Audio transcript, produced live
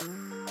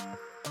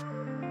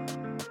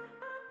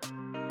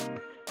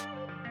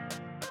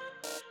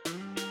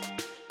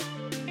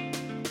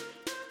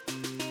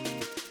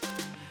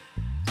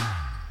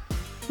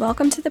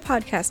Welcome to the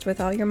podcast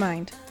With All Your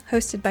Mind,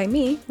 hosted by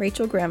me,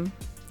 Rachel Grimm.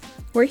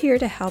 We're here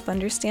to help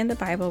understand the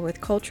Bible with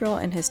cultural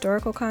and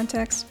historical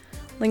context,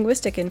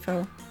 linguistic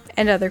info,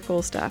 and other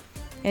cool stuff.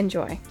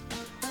 Enjoy.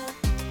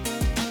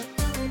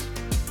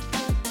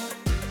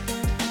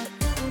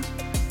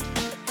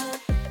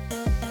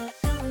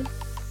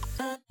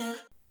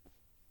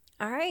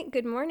 All right,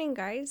 good morning,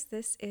 guys.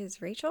 This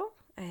is Rachel,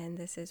 and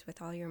this is With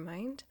All Your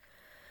Mind.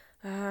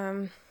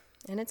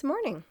 And it's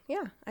morning.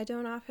 Yeah, I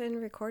don't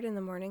often record in the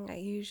morning. I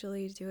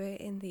usually do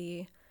it in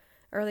the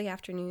early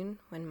afternoon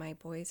when my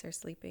boys are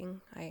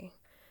sleeping. I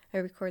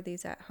record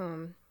these at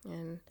home,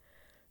 and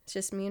it's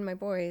just me and my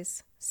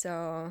boys,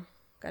 so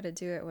got to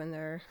do it when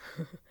they're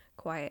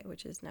quiet,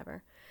 which is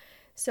never.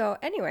 So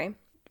anyway,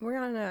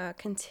 we're on a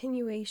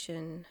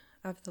continuation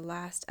of the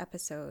last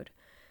episode,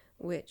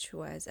 which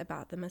was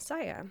about the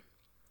Messiah,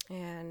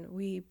 and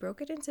we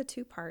broke it into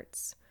two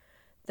parts.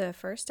 The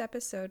first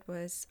episode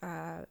was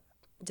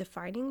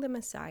defining the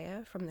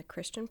Messiah from the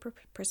Christian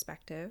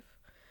perspective,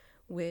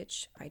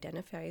 which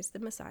identifies the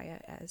Messiah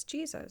as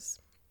Jesus.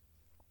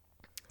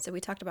 So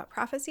we talked about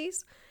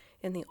prophecies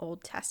in the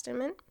Old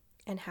Testament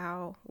and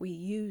how we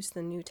use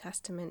the New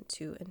Testament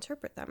to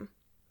interpret them.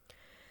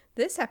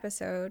 This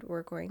episode,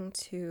 we're going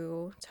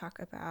to talk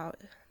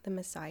about the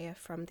Messiah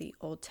from the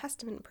Old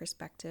Testament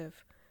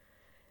perspective,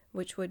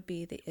 which would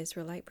be the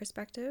Israelite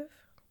perspective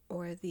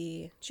or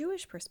the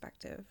Jewish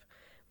perspective.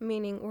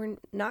 Meaning we're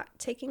not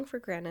taking for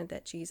granted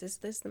that Jesus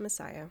is the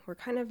Messiah. We're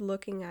kind of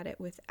looking at it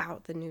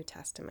without the New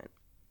Testament.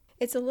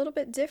 It's a little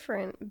bit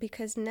different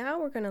because now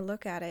we're going to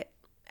look at it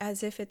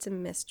as if it's a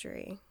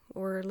mystery.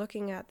 We're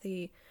looking at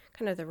the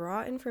kind of the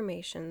raw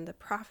information, the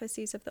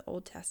prophecies of the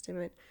Old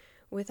Testament,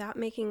 without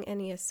making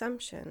any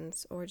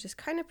assumptions or just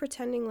kind of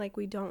pretending like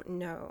we don't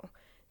know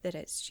that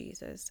it's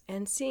Jesus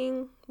and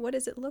seeing what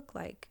does it look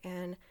like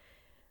and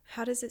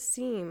how does it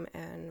seem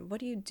and what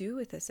do you do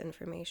with this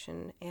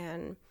information,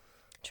 and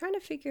trying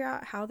to figure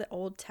out how the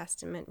Old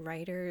Testament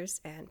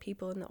writers and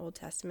people in the Old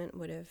Testament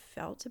would have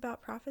felt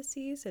about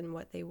prophecies and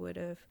what they would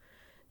have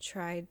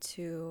tried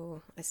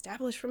to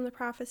establish from the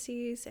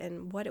prophecies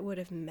and what it would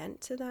have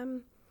meant to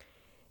them.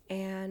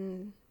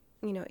 And,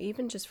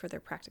 even just for their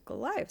practical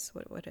lives,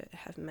 what would it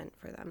have meant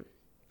for them?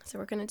 So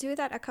we're going to do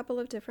that a couple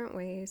of different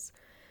ways,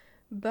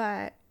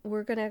 but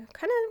we're going to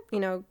kind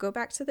of, go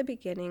back to the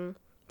beginning,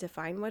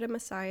 define what a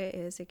Messiah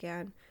is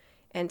again,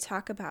 and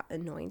talk about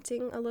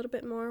anointing a little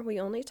bit more. We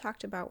only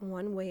talked about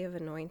one way of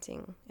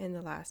anointing in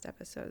the last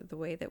episode, the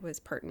way that was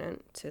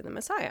pertinent to the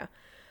Messiah.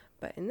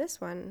 But in this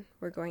one,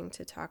 we're going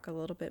to talk a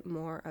little bit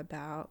more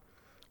about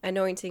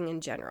anointing in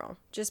general.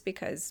 Just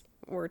because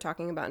we're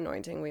talking about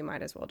anointing, we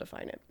might as well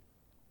define it.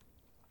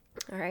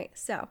 All right,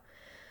 so,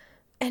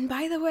 and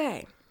by the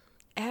way,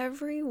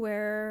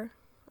 everywhere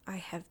I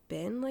have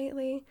been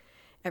lately,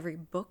 every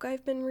book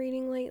I've been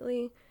reading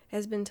lately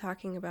has been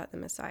talking about the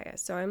Messiah.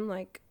 So I'm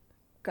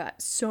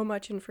got so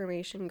much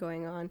information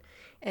going on,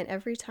 and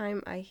every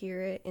time I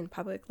hear it in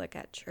public, like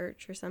at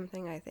church or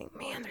something, I think,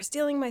 man, they're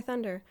stealing my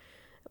thunder.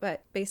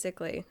 But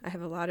basically, I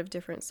have a lot of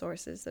different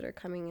sources that are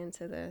coming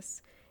into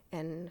this,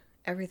 and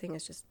everything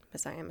is just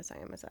Messiah,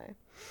 Messiah, Messiah.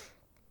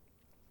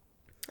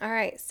 All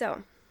right,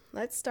 so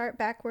let's start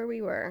back where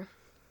we were.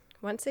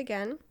 Once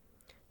again,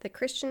 the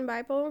Christian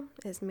Bible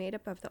is made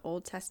up of the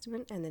Old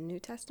Testament and the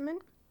New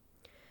Testament.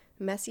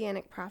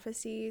 Messianic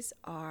prophecies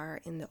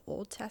are in the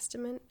Old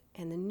Testament,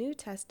 and the New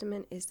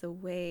Testament is the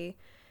way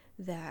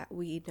that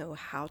we know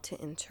how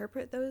to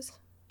interpret those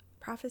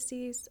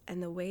prophecies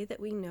and the way that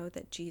we know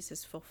that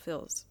Jesus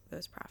fulfills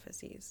those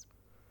prophecies.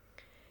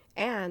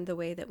 And the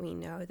way that we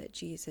know that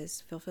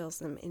Jesus fulfills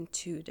them in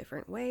two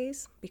different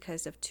ways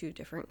because of two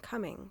different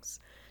comings.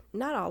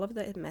 Not all of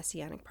the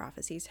Messianic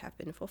prophecies have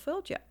been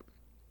fulfilled yet.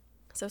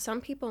 So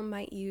some people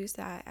might use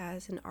that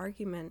as an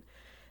argument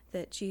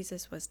that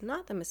Jesus was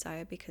not the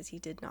Messiah because he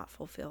did not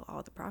fulfill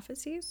all the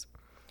prophecies.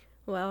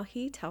 Well,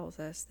 he tells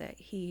us that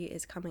he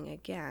is coming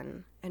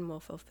again and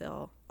will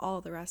fulfill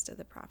all the rest of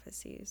the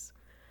prophecies.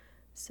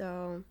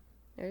 So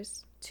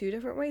there's two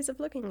different ways of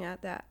looking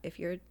at that. If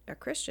you're a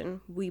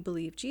Christian, we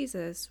believe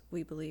Jesus,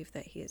 we believe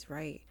that he is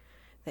right,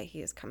 that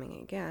he is coming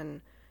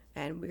again,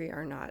 and we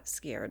are not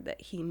scared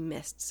that he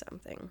missed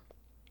something.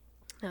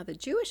 Now, the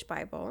Jewish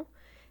Bible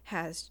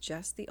has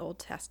just the Old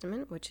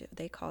Testament, which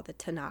they call the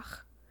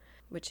Tanakh,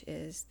 which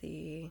is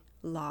the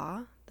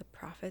law, the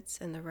prophets,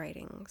 and the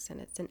writings.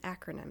 And it's an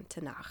acronym,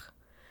 Tanakh,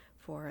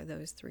 for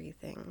those three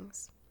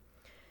things.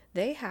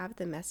 They have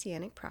the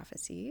Messianic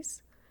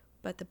prophecies,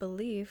 but the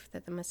belief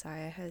that the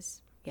Messiah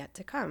has yet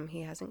to come.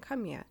 He hasn't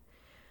come yet.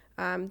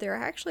 There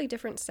are actually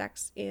different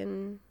sects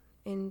in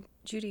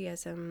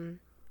Judaism.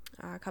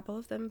 A couple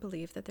of them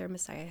believe that their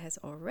Messiah has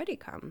already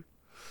come.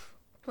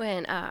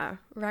 When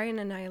Ryan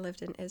and I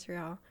lived in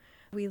Israel,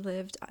 we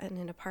lived in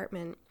an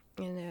apartment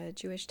in a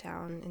Jewish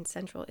town in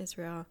central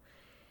Israel,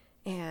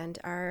 and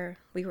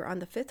we were on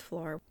the 5th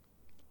floor,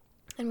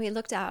 and we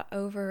looked out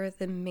over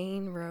the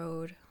main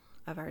road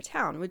of our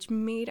town, which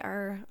made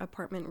our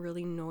apartment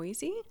really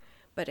noisy,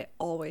 but it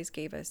always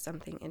gave us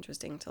something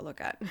interesting to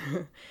look at.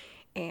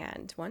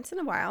 And once in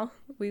a while,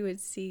 we would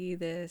see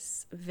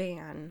this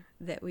van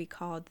that we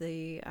called what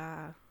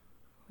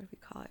did we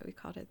call it? We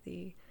called it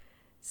the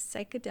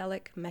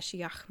psychedelic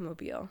Meshiach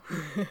mobile.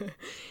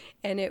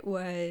 And it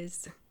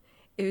was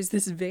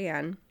this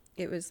van.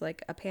 It was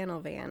like a panel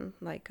van,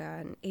 like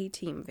an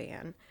A-team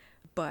van,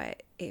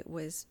 but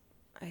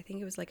I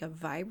think it was like a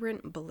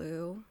vibrant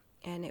blue,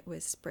 and it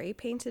was spray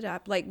painted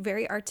up, like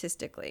very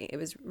artistically. It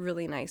was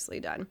really nicely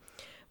done,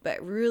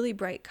 but really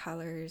bright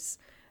colors.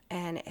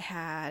 And it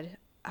had,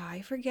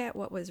 I forget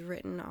what was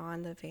written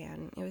on the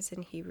van. It was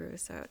in Hebrew,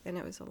 and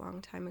it was a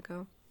long time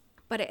ago.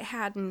 But it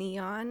had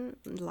neon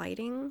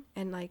lighting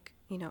and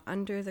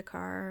under the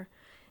car,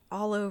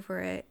 all over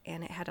it.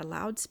 And it had a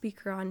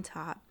loudspeaker on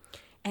top.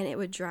 And it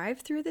would drive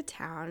through the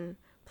town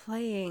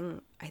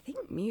playing, I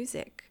think,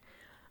 music.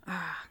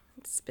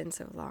 It's been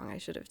so long. I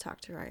should have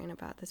talked to Ryan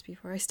about this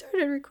before I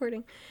started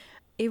recording.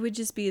 It would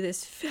just be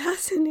this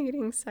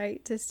fascinating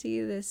sight to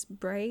see this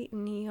bright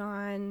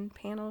neon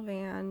panel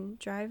van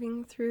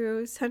driving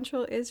through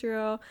central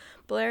Israel,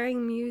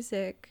 blaring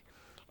music.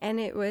 And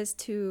it was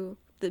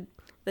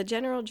the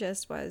general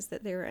gist was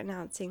that they were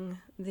announcing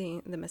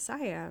the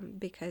Messiah,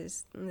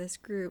 because this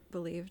group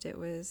believed it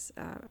was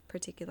a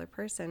particular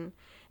person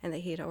and that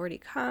he had already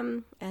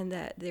come, and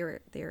that they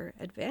were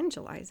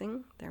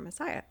evangelizing their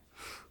Messiah.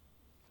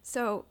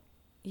 So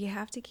you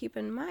have to keep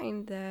in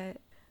mind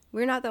that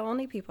we're not the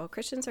only people.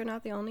 Christians are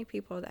not the only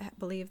people that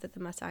believe that the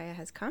Messiah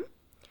has come.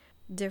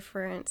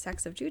 Different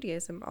sects of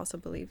Judaism also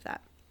believe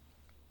that.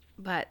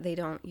 But they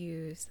don't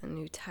use the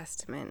New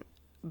Testament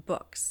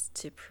books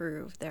to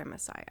prove their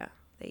Messiah.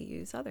 They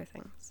use other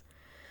things.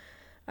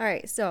 All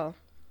right, so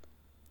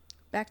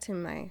back to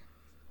my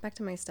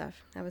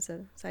stuff. That was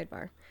a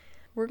sidebar.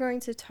 We're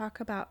going to talk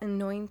about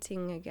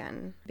anointing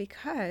again,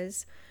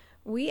 because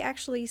we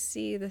actually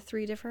see the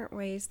 3 different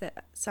ways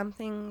that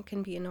something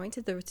can be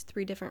anointed. There's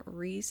 3 different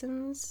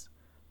reasons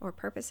or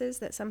purposes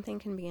that something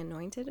can be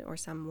anointed, or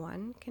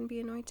someone can be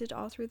anointed,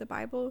 all through the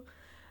Bible.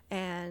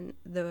 And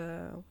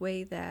the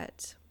way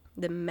that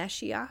the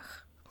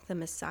Meshiach, the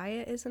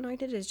Messiah, is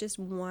anointed is just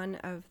one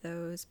of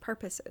those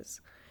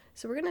purposes.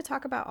 So we're going to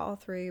talk about all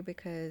 3,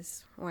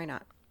 because why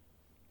not?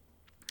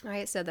 All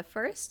right, so the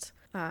first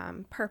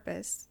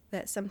purpose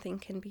that something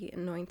can be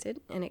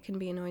anointed, and it can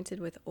be anointed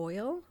with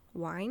oil,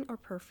 wine, or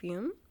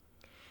perfume,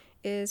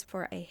 is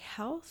for a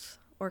health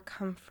or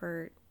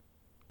comfort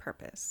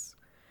purpose.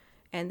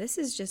 And this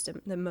is just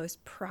the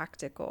most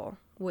practical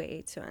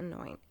way to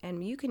anoint.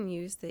 And you can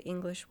use the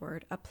English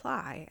word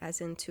apply,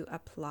 as in to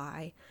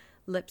apply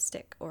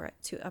lipstick, or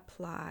to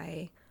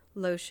apply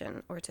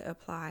lotion, or to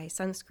apply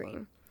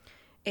sunscreen.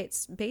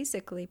 It's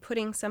basically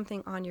putting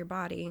something on your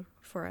body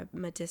for a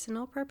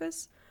medicinal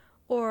purpose,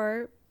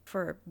 or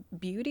for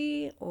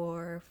beauty,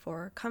 or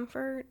for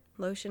comfort.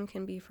 Lotion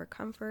can be for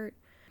comfort.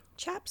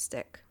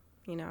 Chapstick,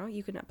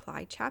 you can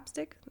apply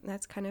chapstick.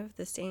 That's kind of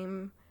the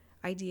same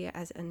idea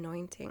as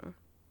anointing.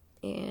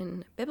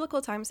 In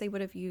biblical times, they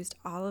would have used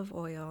olive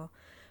oil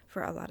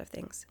for a lot of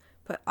things.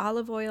 Put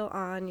olive oil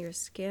on your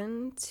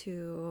skin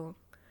to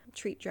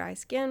treat dry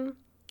skin.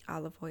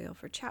 Olive oil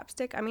for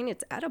chapstick. I mean,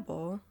 it's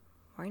edible.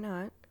 Why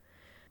not?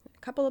 A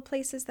couple of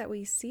places that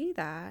we see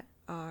that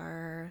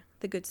are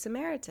the Good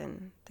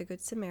Samaritan. The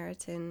Good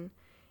Samaritan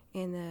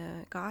in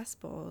the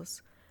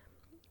Gospels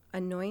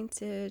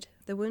anointed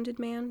the wounded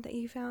man that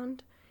he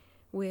found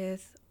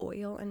with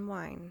oil and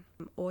wine.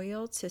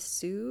 Oil to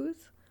soothe,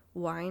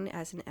 wine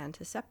as an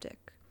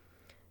antiseptic.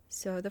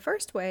 So the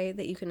first way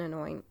that you can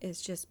anoint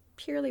is just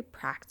purely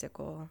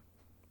practical,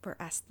 for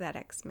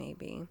aesthetics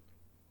maybe,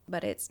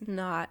 but it's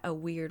not a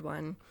weird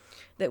one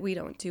that we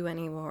don't do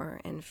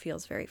anymore and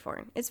feels very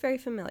foreign. It's very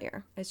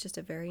familiar. It's just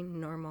a very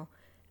normal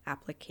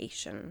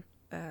application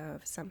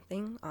of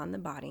something on the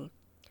body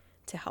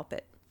to help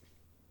it.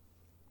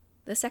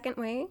 The second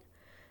way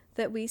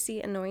that we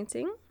see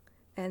anointing,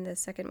 and the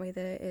second way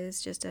that it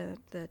is just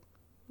the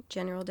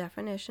general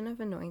definition of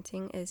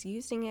anointing, is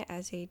using it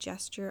as a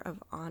gesture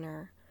of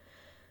honor.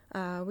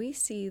 We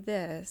see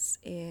this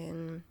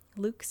in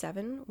Luke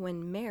 7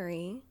 when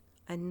Mary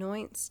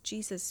anoints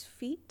Jesus'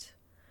 feet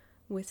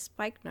with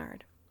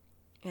spikenard.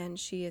 And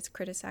she is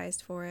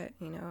criticized for it,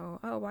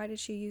 why did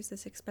she use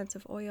this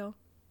expensive oil?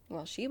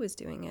 Well, she was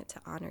doing it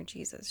to honor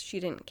Jesus. She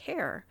didn't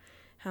care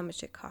how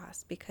much it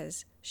cost,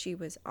 because she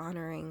was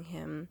honoring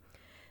him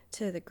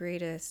to the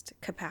greatest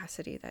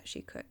capacity that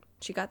she could.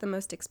 She got the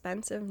most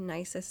expensive,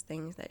 nicest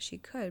things that she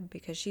could,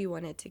 because she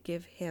wanted to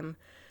give him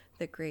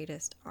the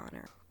greatest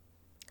honor.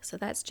 So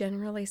that's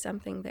generally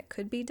something that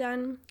could be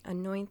done.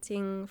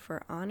 Anointing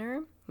for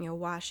honor,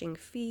 washing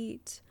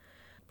feet,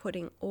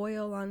 putting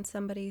oil on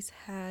somebody's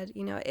head.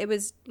 It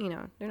was,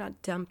 they're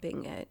not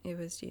dumping it. It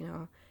was,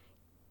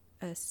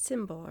 a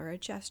symbol or a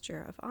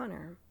gesture of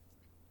honor.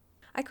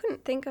 I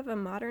couldn't think of a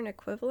modern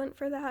equivalent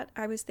for that.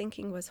 I was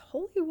thinking, was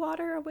holy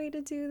water a way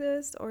to do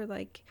this? Or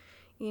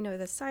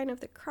the sign of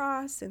the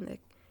cross in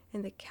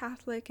the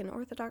Catholic and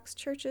Orthodox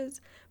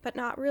churches, but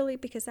not really,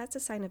 because that's a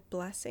sign of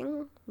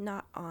blessing,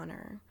 not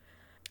honor.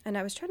 And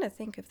I was trying to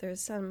think if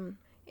there's some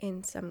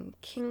in some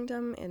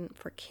kingdom, and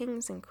for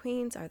kings and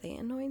queens, are they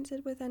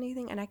anointed with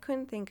anything? And I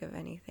couldn't think of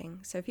anything.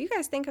 So if you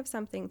guys think of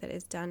something that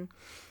is done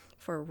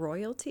for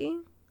royalty,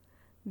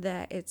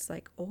 that it's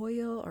like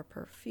oil or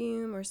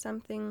perfume or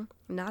something,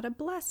 not a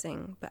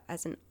blessing, but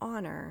as an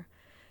honor,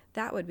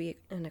 that would be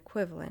an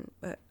equivalent,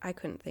 but I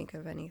couldn't think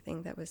of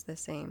anything that was the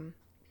same.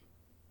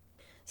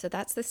 So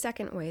that's the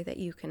second way that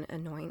you can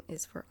anoint,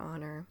 is for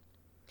honor.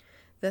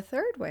 The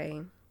third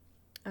way,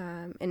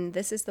 and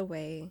this is the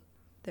way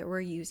that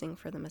we're using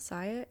for the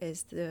Messiah,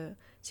 is to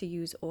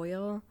use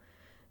oil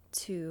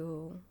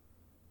to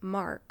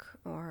mark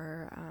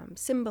or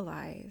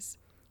symbolize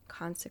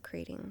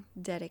consecrating,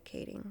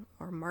 dedicating,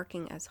 or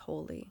marking as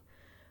holy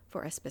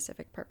for a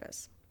specific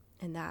purpose.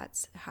 And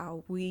that's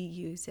how we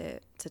use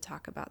it to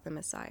talk about the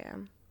Messiah.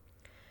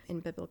 In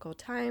biblical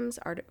times,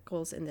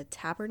 articles in the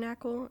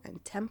tabernacle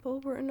and temple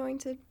were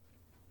anointed,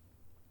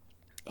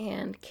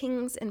 and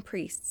kings and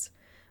priests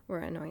were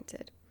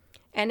anointed.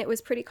 And it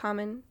was pretty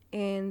common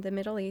in the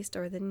Middle East,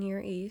 or the Near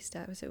East,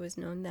 as it was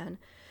known then,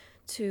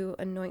 to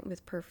anoint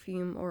with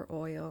perfume or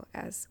oil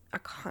as a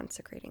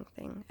consecrating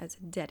thing, as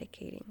a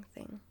dedicating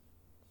thing.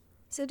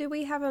 So do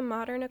we have a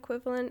modern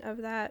equivalent of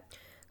that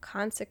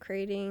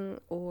consecrating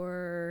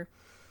or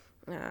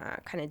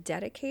kind of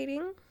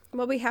dedicating?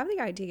 Well, we have the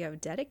idea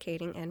of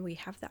dedicating, and we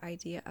have the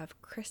idea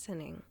of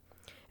christening.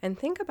 And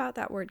think about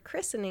that word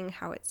christening,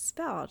 how it's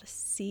spelled,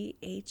 Chrisist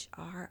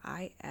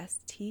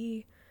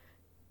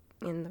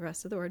in the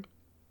rest of the word.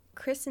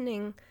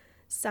 Christening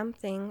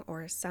something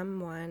or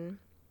someone,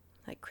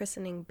 like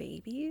christening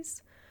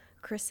babies,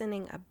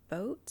 christening a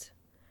boat,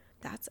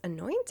 that's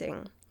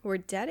anointing. We're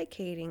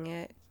dedicating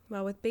it.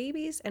 Well, with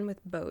babies and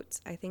with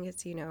boats, I think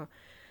it's,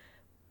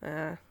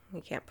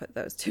 we can't put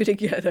those two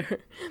together.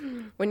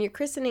 When you're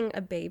christening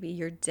a baby,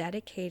 you're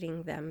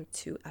dedicating them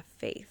to a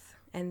faith.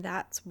 And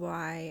that's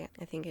why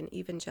I think in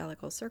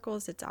evangelical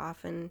circles, it's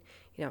often,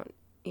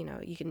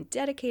 you can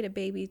dedicate a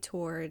baby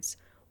towards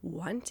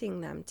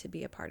wanting them to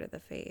be a part of the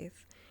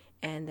faith.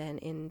 And then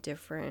in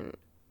different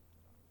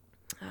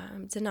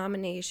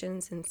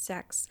denominations and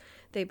sects,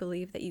 they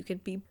believe that you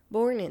could be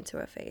born into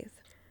a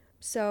faith.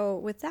 So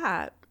with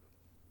that,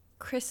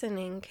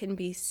 christening can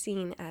be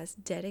seen as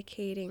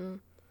dedicating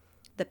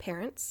the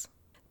parents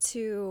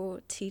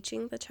to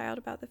teaching the child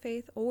about the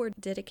faith, or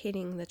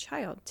dedicating the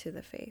child to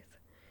the faith.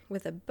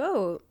 With a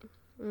boat,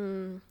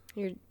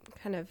 you're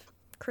kind of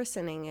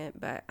christening it,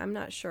 but I'm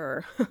not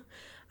sure.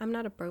 I'm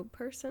not a boat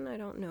person. I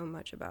don't know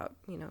much about,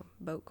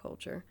 boat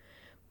culture.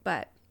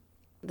 But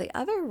the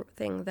other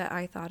thing that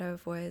I thought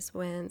of was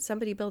when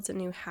somebody builds a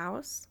new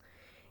house,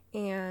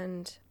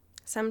 and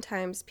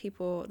sometimes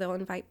they'll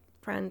invite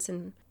friends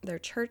in their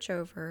church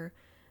over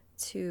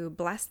to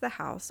bless the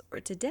house or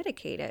to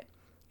dedicate it.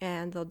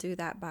 And they'll do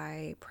that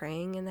by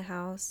praying in the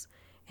house,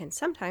 and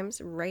sometimes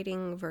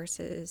writing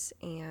verses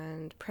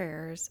and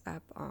prayers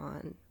up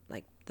on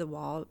like the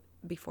wall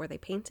before they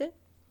paint it.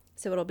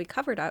 So it'll be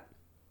covered up,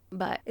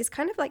 but it's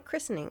kind of like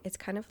christening. It's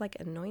kind of like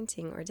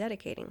anointing or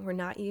dedicating. We're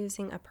not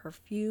using a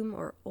perfume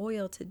or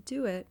oil to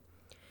do it,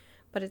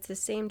 but it's the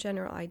same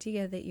general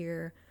idea that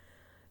you're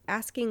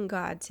asking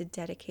God to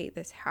dedicate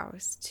this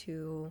house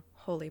to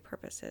holy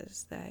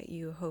purposes, that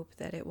you hope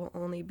that it will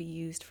only be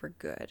used for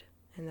good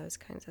and those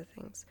kinds of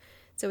things.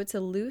 So it's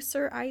a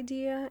looser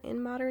idea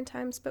in modern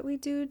times, but we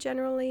do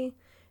generally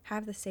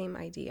have the same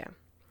idea,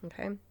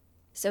 okay?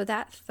 So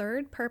that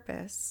third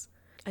purpose,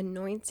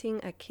 anointing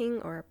a king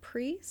or a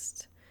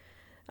priest,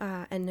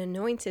 an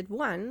anointed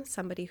one,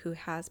 somebody who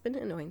has been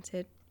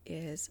anointed,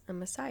 is a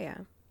Messiah.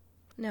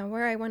 Now,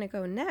 where I want to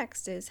go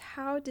next is,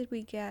 how did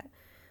we get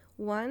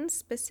one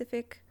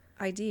specific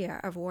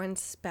idea of one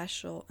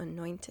special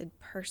anointed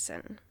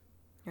person,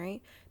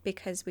 right?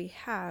 Because we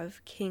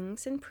have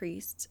kings and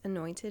priests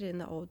anointed in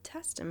the Old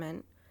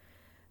Testament.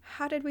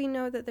 How did we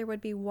know that there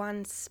would be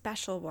one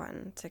special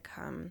one to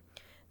come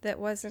that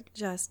wasn't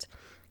just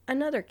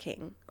another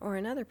king or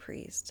another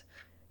priest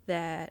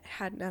that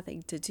had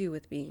nothing to do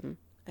with being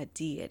a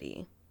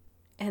deity?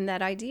 And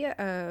that idea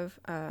of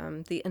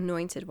the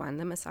anointed one,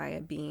 the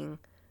Messiah, being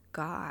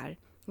God,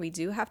 we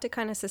do have to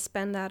kind of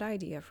suspend that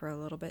idea for a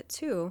little bit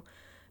too,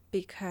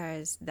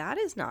 because that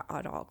is not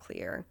at all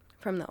clear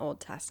from the Old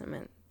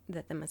Testament,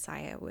 that the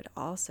Messiah would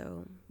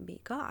also be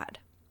God.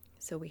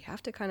 So we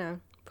have to kind of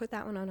put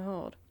that one on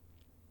hold.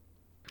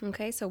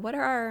 Okay, so what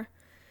are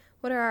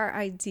our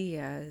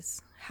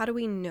ideas? How do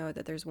we know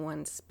that there's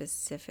one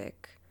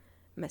specific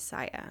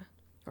Messiah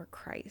or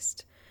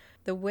Christ?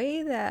 The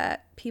way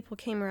that people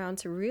came around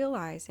to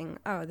realizing,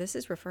 oh, this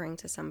is referring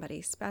to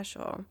somebody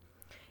special,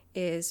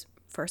 is,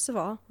 first of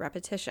all,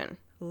 repetition.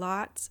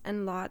 Lots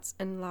and lots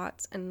and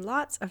lots and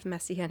lots of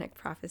messianic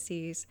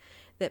prophecies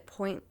that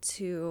point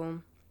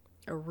to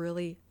a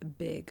really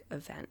big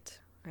event,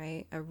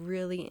 right? A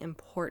really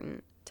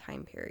important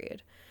time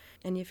period.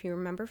 And if you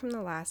remember from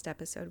the last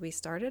episode, we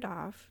started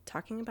off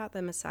talking about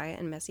the Messiah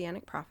and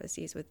messianic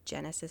prophecies with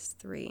Genesis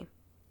 3.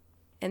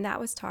 And that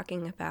was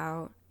talking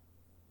about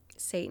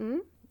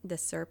Satan the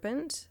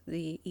serpent,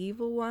 the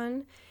evil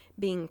one,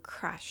 being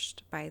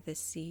crushed by the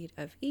seed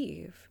of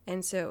Eve.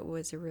 And so it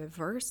was a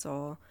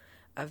reversal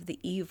of the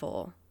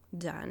evil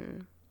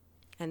done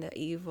and the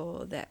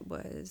evil that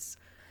was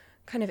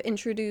kind of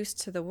introduced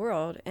to the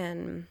world.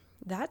 And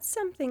that's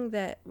something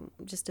that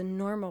just a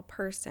normal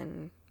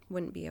person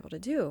wouldn't be able to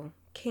do.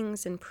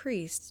 Kings and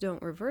priests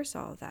don't reverse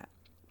all of that.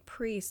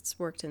 Priests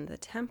worked in the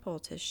temple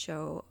to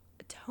show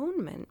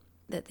atonement,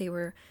 that they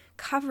were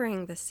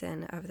covering the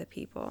sin of the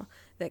people,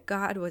 that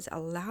God was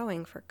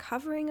allowing for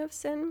covering of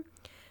sin,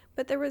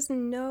 but there was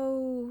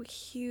no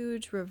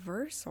huge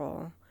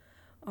reversal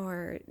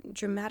or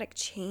dramatic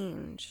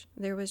change.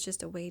 There was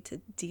just a way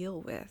to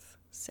deal with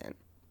sin.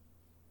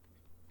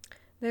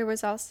 There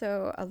was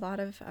also a lot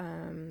of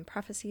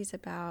prophecies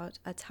about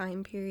a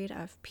time period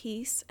of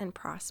peace and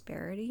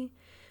prosperity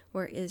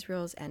where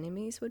Israel's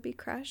enemies would be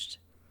crushed.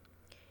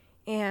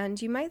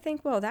 And you might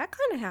think, well, that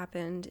kind of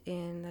happened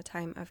in the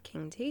time of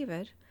King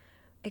David,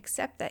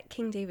 except that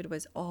King David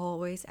was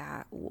always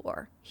at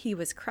war. He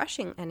was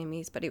crushing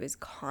enemies, but he was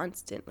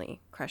constantly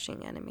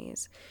crushing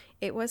enemies.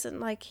 It wasn't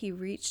like he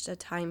reached a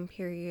time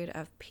period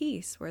of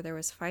peace where there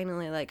was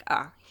finally like,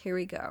 here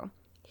we go.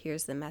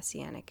 Here's the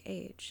Messianic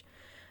age.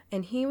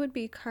 And he would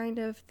be kind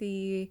of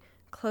the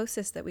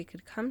closest that we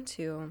could come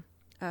to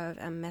of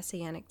a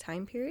Messianic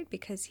time period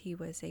because he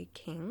was a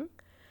king.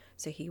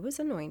 So he was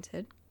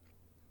anointed.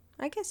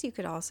 I guess you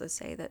could also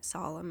say that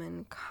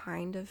Solomon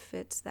kind of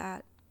fits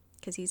that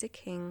because he's a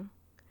king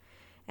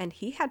and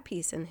he had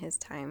peace in his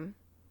time.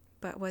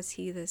 But was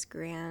he this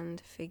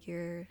grand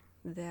figure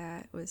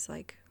that was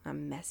like a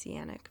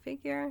messianic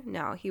figure?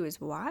 No, he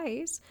was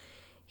wise.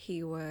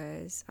 He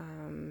was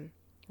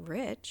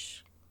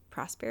rich.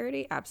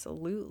 Prosperity?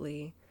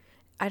 Absolutely.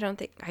 I don't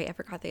think I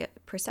ever got the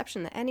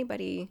perception that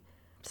anybody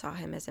saw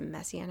him as a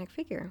messianic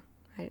figure.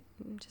 I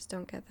just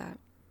don't get that.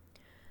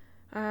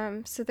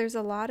 So there's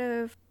a lot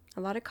of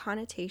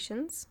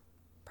connotations: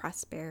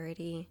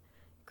 prosperity,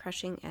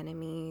 crushing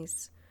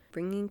enemies,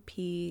 bringing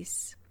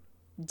peace,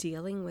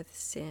 dealing with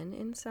sin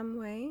in some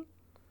way,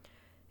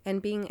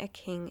 and being a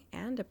king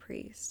and a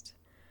priest.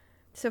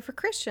 So for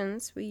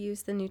Christians, we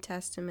use the New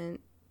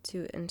Testament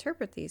to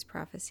interpret these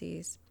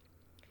prophecies.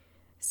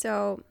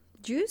 So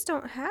Jews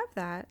don't have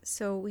that,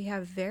 so we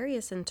have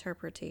various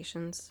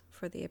interpretations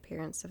for the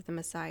appearance of the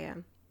Messiah.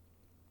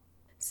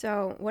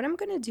 So what I'm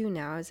going to do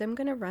now is I'm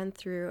going to run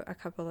through a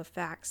couple of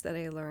facts that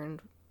I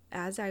learned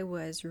as I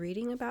was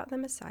reading about the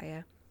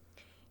Messiah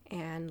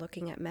and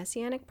looking at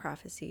messianic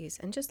prophecies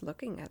and just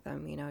looking at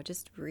them,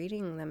 just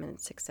reading them in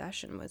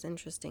succession was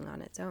interesting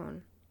on its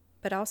own.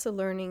 But also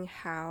learning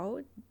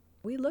how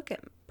we look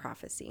at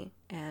prophecy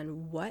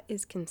and what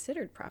is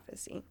considered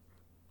prophecy.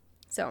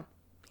 So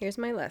here's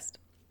my list.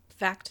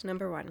 Fact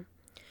number 1.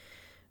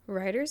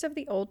 Writers of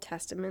the Old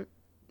Testament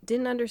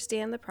didn't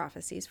understand the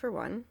prophecies, for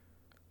one,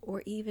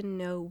 or even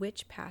know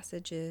which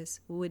passages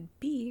would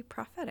be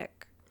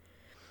prophetic.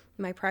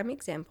 My prime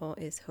example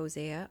is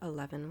Hosea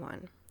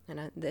 11:1,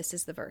 and this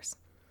is the verse.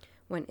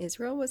 When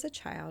Israel was a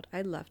child,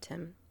 I loved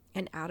him,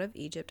 and out of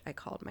Egypt I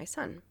called my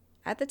son.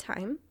 At the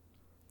time,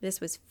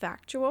 this was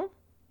factual,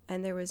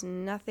 and there was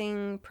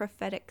nothing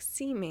prophetic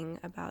seeming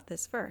about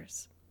this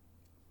verse.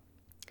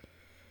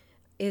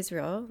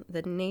 Israel,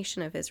 the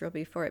nation of Israel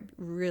before it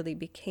really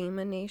became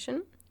a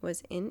nation,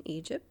 was in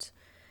Egypt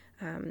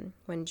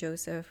when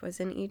Joseph was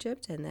in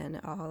Egypt, and then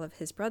all of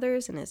his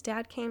brothers and his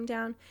dad came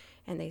down,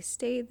 and they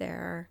stayed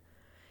there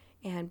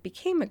and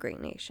became a great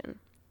nation.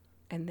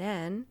 And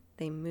then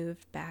they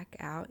moved back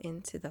out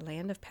into the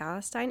land of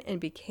Palestine and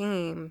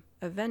became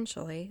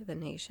eventually the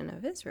nation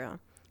of Israel.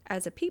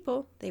 As a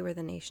people, they were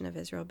the nation of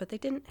Israel, but they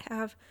didn't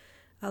have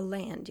a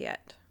land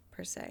yet,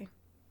 per se.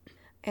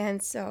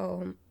 And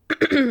so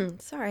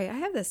sorry, I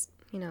have this,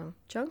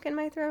 junk in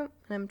my throat,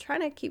 and I'm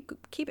trying to keep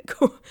it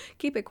cool,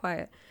 keep it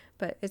quiet,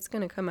 but it's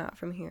going to come out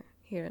from here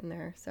and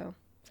there. So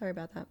sorry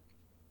about that.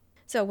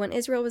 So when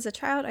Israel was a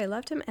child, I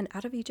loved him, and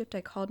out of Egypt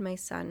I called my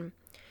son.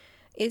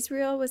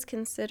 Israel was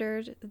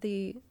considered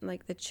the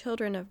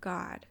children of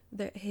God,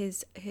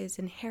 his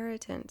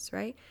inheritance,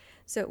 right?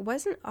 So it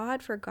wasn't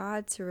odd for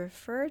God to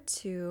refer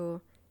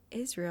to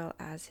Israel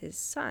as his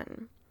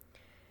son.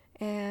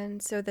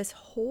 And so this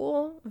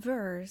whole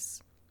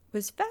verse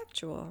was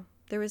factual.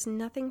 There was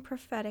nothing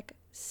prophetic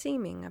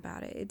seeming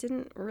about it. It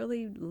didn't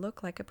really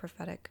look like a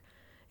prophetic.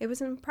 It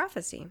was in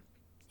prophecy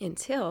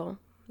until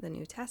the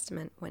New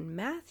Testament, when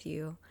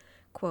Matthew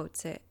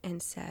quotes it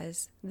and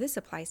says this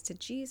applies to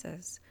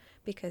Jesus,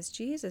 because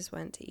Jesus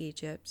went to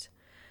Egypt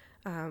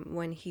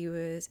when he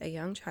was a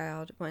young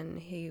child, when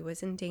he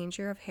was in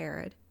danger of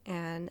Herod,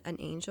 and an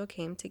angel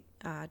came to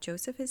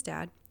Joseph, his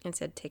dad, and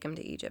said, take him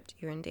to Egypt.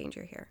 You're in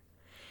danger here.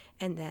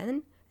 And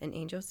then an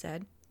angel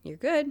said, you're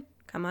good.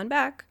 Come on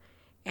back.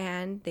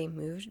 And they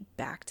moved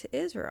back to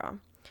Israel.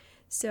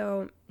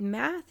 So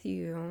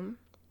Matthew,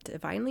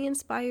 divinely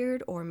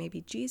inspired, or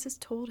maybe Jesus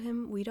told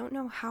him, we don't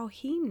know how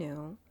he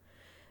knew,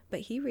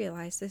 but he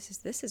realized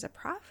this is a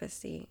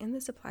prophecy, and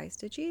this applies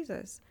to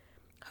Jesus.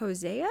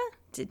 Hosea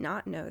did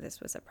not know this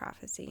was a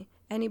prophecy.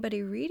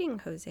 Anybody reading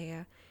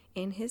Hosea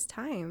in his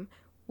time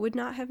would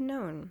not have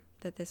known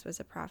that this was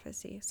a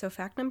prophecy. So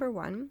fact number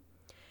 1,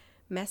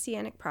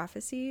 messianic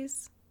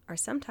prophecies are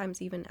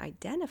sometimes even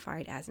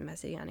identified as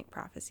messianic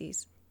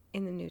prophecies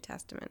in the New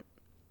Testament.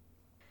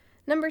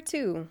 Number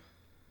 2,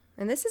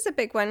 and this is a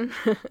big one,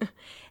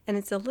 and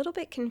it's a little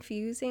bit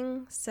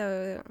confusing,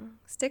 so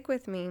stick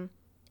with me.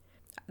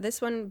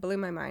 This one blew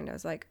my mind. I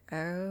was like,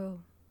 oh,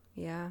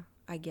 yeah,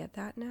 I get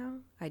that now.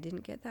 I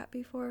didn't get that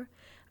before.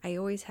 I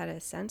always had a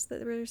sense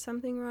that there was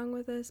something wrong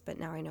with this, but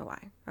now I know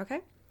why, okay?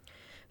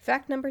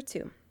 Fact number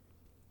 2,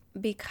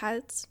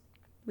 because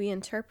we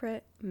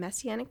interpret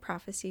messianic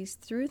prophecies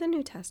through the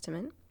New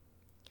Testament,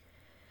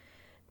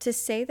 to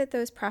say that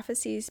those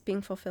prophecies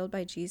being fulfilled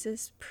by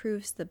Jesus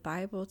proves the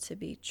Bible to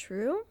be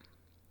true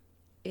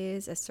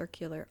is a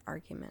circular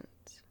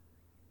argument,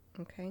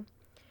 okay?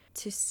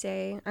 To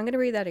say, I'm going to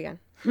read that again.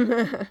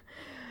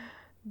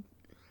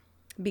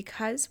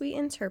 Because we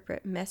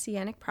interpret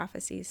messianic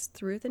prophecies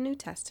through the New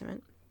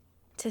Testament,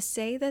 to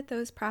say that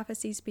those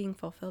prophecies being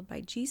fulfilled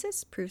by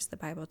Jesus proves the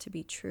Bible to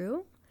be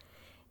true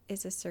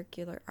is a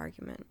circular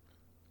argument.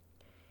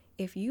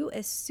 If you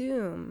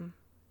assume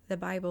the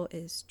Bible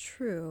is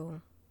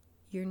true,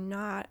 you're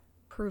not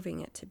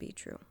proving it to be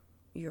true.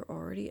 You're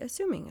already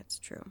assuming it's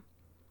true.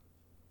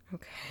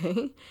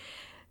 Okay?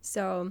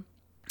 So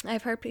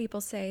I've heard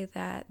people say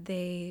that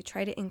they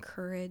try to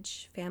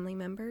encourage family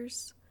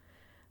members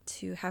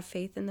to have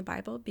faith in the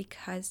Bible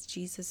because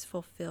Jesus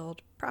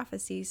fulfilled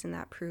prophecies, and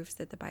that proves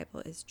that the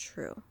Bible is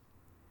true.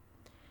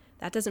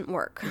 That doesn't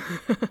work.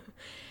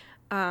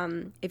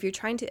 If you're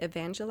trying to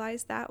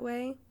evangelize that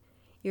way,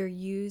 you're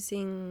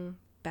using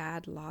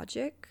bad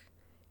logic.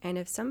 And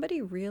if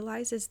somebody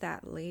realizes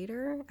that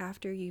later,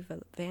 after you've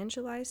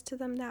evangelized to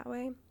them that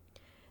way,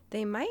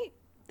 they might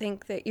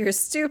think that you're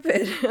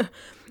stupid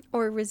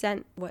or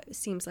resent what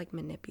seems like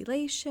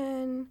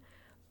manipulation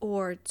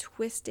or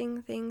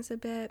twisting things a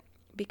bit,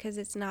 because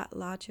it's not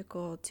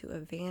logical to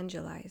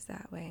evangelize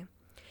that way.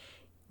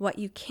 What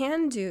you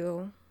can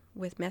do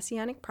with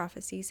messianic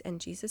prophecies and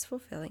Jesus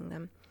fulfilling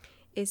them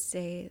is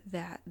say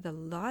that the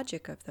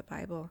logic of the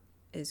Bible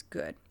is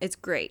good. It's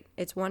great.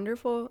 It's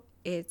wonderful.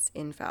 It's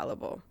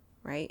infallible,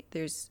 right?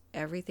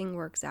 Everything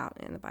works out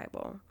in the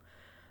Bible.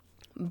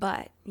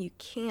 But you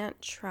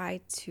can't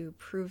try to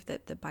prove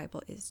that the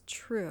Bible is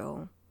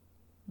true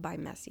by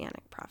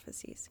messianic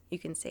prophecies. You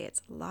can say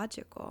it's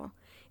logical,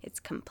 it's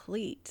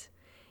complete,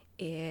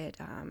 it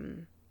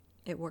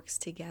works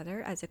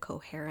together as a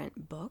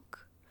coherent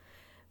book,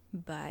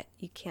 but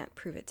you can't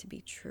prove it to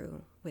be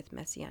true with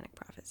messianic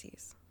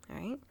prophecies, all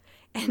right?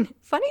 And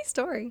funny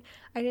story,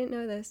 I didn't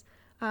know this.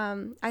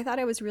 I thought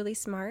I was really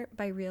smart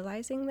by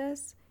realizing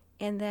this,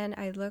 and then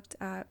I looked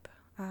up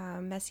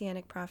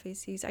messianic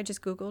prophecies. I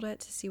just Googled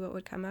it to see what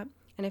would come up.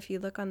 And if you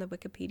look on the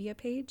Wikipedia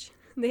page,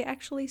 they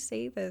actually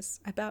say this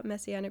about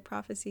messianic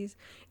prophecies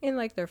in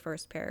like their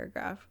first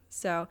paragraph.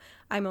 So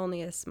I'm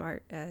only as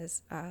smart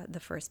as the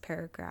first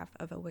paragraph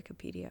of a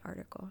Wikipedia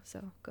article.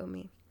 So go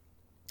me.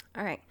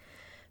 All right.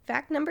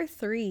 Fact number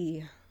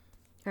 3.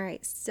 All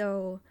right.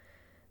 So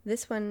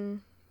this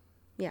one,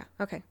 yeah.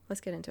 Okay.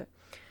 Let's get into it.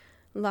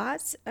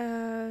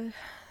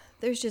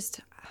 There's just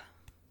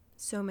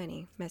so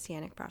many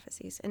messianic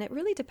prophecies, and it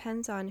really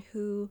depends on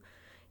who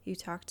you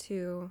talk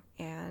to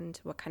and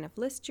what kind of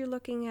list you're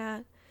looking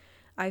at.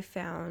 I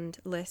found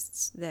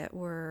lists that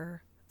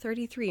were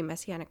 33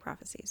 messianic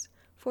prophecies,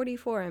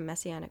 44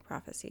 messianic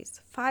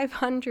prophecies,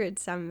 500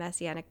 some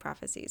messianic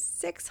prophecies,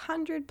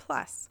 600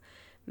 plus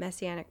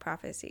messianic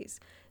prophecies.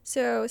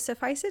 So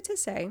suffice it to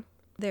say,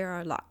 there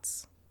are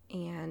lots,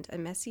 and a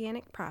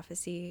messianic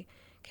prophecy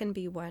can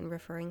be one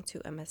referring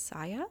to a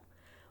Messiah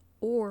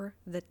or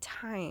the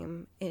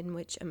time in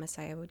which a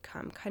Messiah would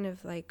come, kind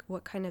of like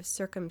what kind of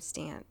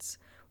circumstance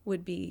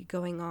would be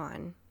going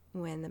on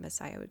when the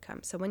Messiah would come.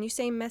 So when you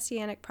say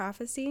messianic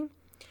prophecy,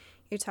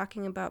 you're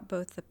talking about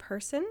both the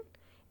person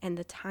and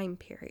the time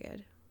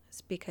period.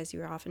 It's because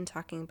you're often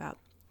talking about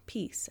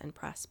peace and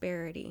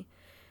prosperity.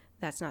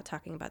 That's not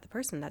talking about the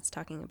person, that's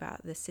talking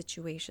about the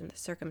situation, the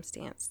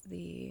circumstance,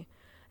 the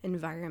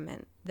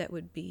environment that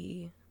would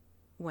be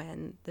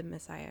when the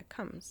Messiah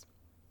comes.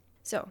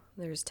 So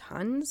there's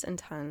tons and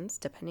tons,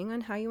 depending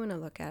on how you want to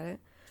look at it,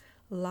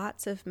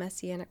 lots of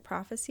messianic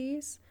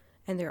prophecies,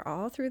 and they're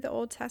all through the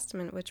Old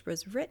Testament, which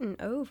was written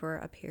over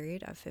a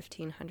period of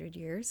 1,500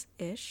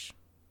 years-ish,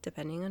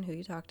 depending on who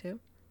you talk to,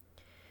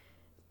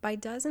 by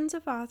dozens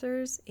of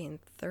authors in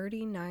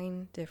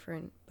 39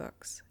 different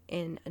books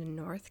in a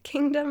North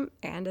Kingdom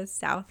and a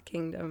South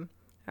Kingdom,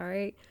 all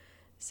right?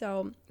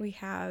 So we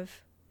have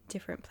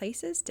different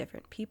places,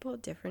 different people,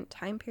 different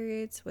time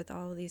periods with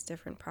all of these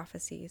different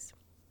prophecies.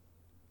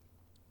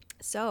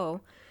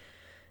 So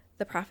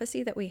the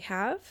prophecy that we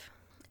have,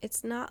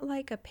 it's not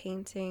like a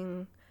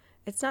painting,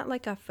 it's not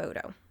like a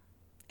photo.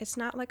 It's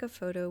not like a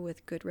photo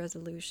with good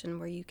resolution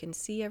where you can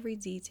see every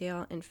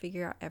detail and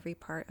figure out every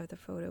part of the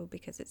photo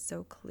because it's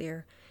so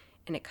clear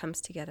and it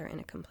comes together in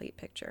a complete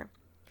picture.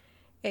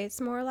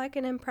 It's more like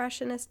an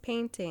impressionist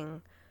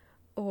painting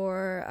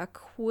or a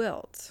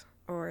quilt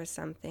or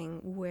something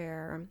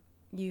where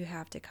you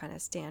have to kind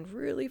of stand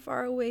really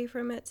far away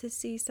from it to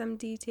see some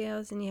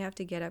details, and you have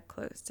to get up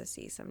close to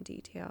see some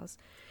details.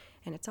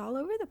 And it's all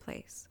over the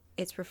place.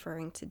 It's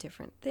referring to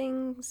different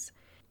things,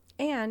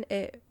 and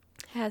it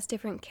has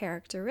different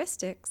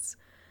characteristics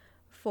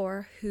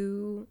for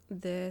who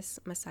this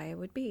Messiah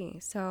would be.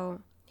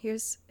 So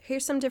here's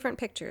some different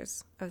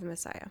pictures of the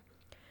Messiah.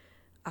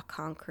 A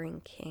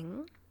conquering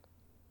king,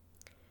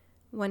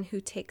 one who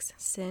takes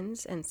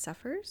sins and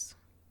suffers,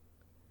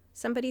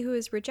 somebody who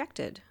is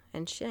rejected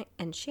and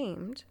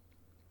shamed,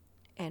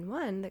 and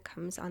one that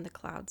comes on the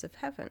clouds of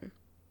heaven.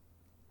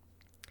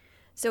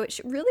 So it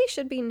really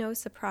should be no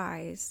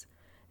surprise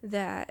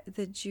that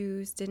the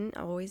Jews didn't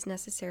always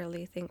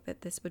necessarily think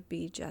that this would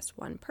be just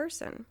one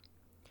person.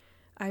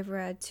 I've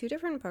read 2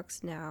 different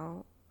books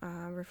now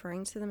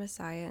referring to the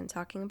Messiah and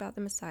talking about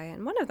the Messiah,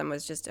 and one of them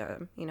was just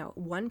a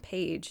 1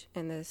 page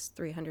in this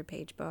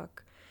 300-page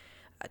book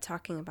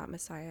talking about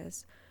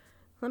Messiahs.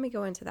 Let me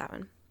go into that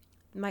one.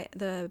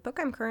 The book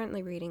I'm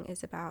currently reading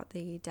is about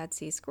the Dead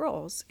Sea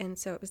Scrolls, and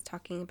so it was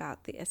talking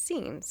about the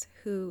Essenes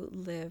who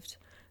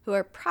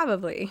are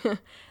probably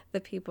the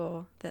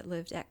people that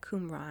lived at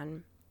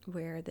Qumran,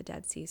 where the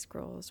Dead Sea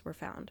Scrolls were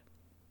found.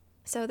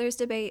 So there's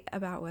debate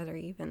about whether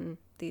even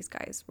these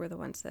guys were the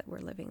ones that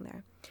were living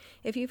there.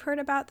 If you've heard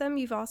about them,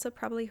 you've also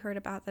probably heard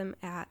about them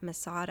at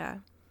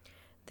Masada.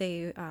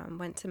 They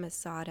went to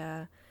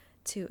Masada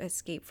to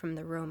escape from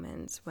the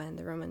Romans when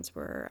the Romans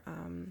were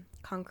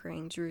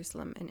conquering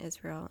Jerusalem and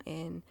Israel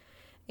in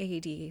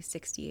AD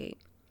 68.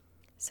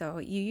 So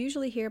you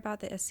usually hear about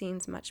the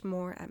Essenes much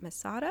more at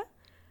Masada,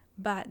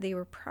 but they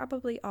were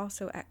probably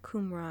also at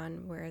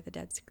Qumran, where the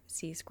Dead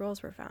Sea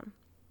Scrolls were found.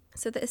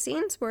 So the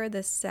Essenes were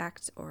this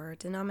sect or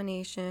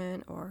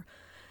denomination or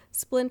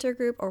splinter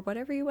group or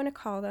whatever you want to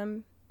call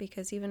them,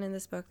 because even in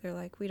this book they're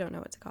like, we don't know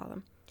what to call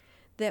them,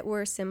 that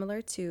were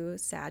similar to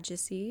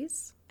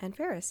Sadducees and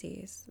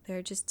Pharisees.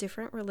 They're just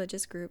different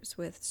religious groups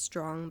with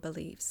strong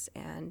beliefs,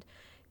 and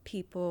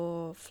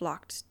people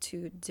flocked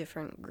to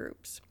different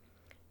groups.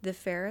 The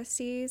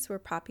Pharisees were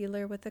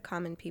popular with the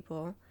common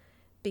people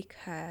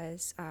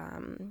because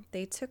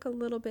they took a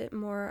little bit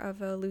more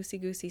of a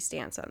loosey-goosey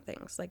stance on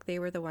things. Like, they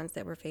were the ones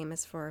that were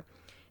famous for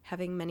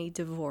having many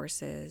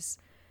divorces.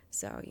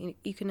 So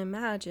you can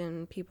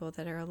imagine people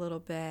that are a little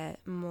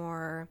bit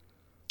more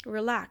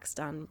relaxed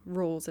on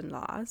rules and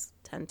laws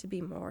tend to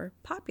be more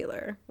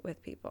popular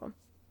with people.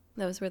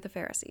 Those were the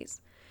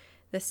Pharisees.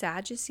 The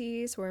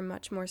Sadducees were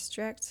much more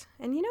strict.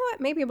 And you know what?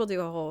 Maybe we'll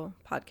do a whole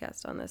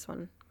podcast on this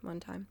one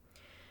time.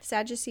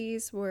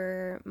 Sadducees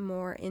were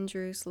more in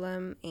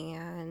Jerusalem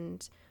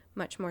and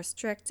much more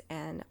strict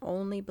and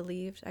only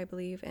believed, I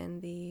believe, in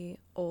the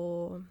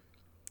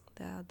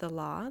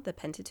law, the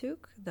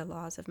Pentateuch, the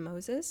laws of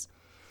Moses.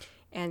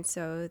 And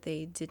so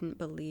they didn't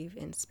believe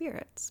in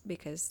spirits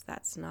because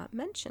that's not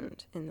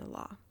mentioned in the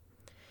law.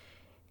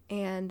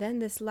 And then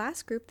this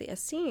last group, the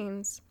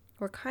Essenes,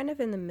 were kind of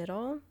in the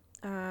middle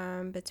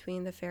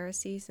between the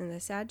Pharisees and the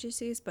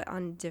Sadducees, but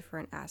on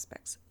different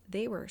aspects.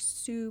 They were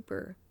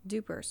super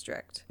duper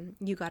strict.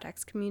 You got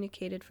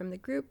excommunicated from the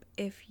group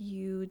if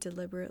you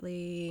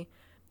deliberately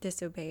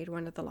disobeyed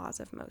one of the laws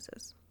of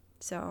Moses.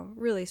 So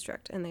really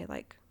strict. And they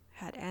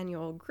had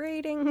annual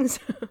gradings.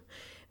 It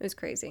was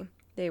crazy.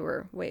 They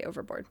were way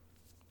overboard.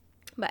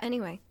 But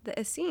anyway, the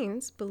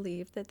Essenes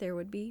believed that there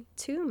would be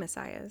 2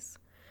 messiahs.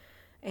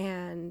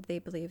 And they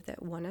believed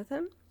that one of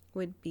them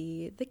would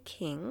be the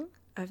king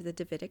of the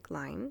Davidic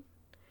line.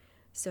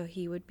 So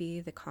he would be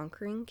the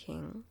conquering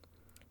king.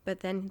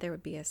 But then there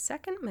would be a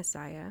second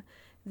Messiah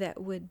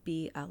that would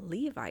be a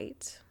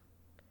Levite,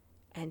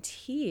 and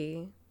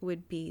he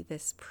would be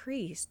this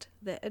priest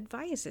that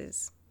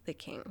advises the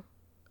king.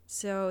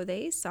 So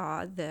they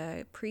saw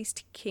the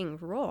priest-king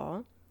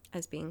role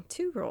as being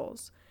 2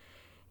 roles.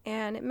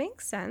 And it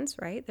makes sense,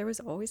 right? There was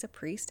always a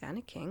priest and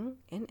a king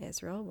in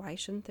Israel. Why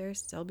shouldn't there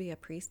still be a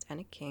priest and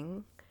a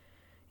king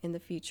in the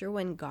future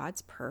when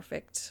God's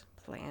perfect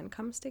plan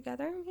comes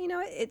together?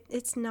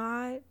 It's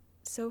not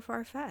so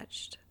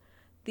far-fetched.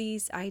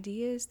 These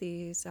ideas,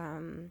 these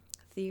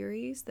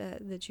theories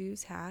that the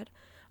Jews had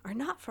are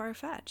not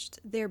far-fetched.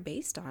 They're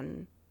based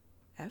on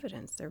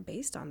evidence. They're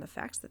based on the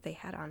facts that they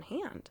had on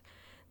hand.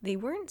 They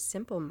weren't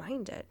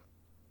simple-minded.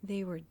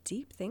 They were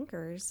deep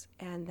thinkers,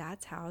 and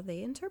that's how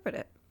they interpret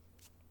it.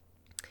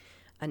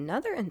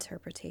 Another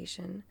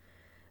interpretation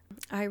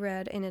I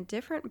read in a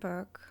different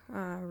book,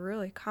 a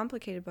really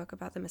complicated book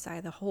about the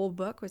Messiah. The whole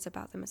book was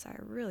about the Messiah.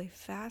 Really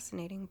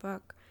fascinating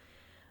book.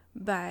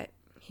 But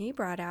he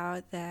brought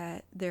out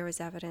that there was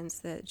evidence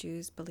that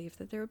Jews believed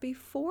that there would be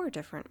 4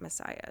 different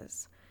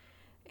messiahs.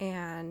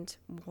 And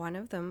one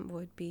of them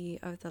would be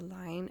of the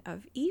line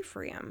of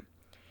Ephraim.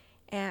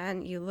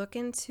 And you look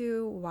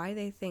into why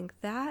they think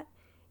that,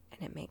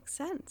 and it makes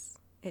sense.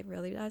 It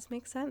really does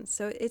make sense.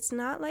 So it's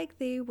not like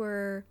they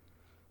were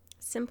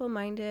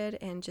simple-minded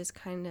and just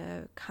kind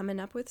of coming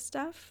up with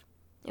stuff.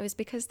 It was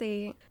because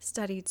they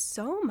studied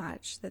so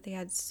much, that they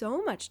had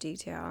so much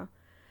detail,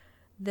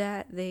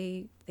 that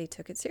they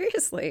took it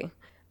seriously.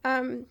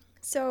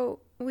 So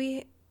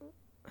we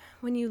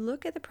when you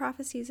look at the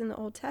prophecies in the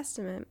Old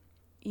Testament,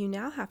 you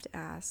now have to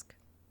ask,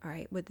 all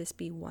right, would this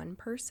be one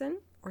person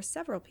or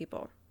several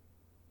people?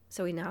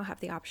 So we now have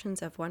the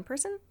options of one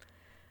person,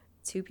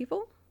 two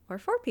people, or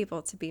four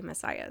people to be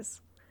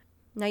messiahs.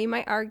 Now you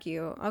might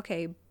argue,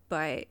 okay,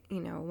 but,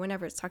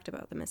 whenever it's talked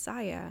about the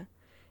Messiah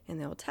in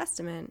the Old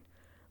Testament,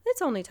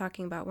 it's only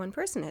talking about one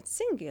person. It's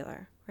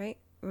singular, right?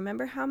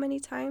 Remember how many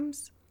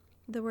times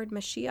the word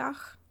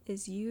Mashiach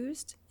is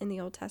used in the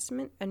Old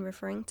Testament and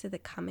referring to the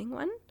coming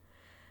one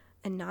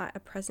and not a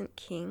present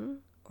king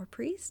or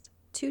priest?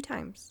 2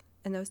 times.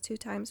 And those 2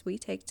 times we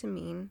take to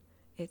mean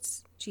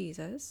it's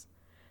Jesus.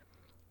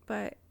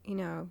 But,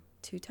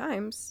 2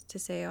 times to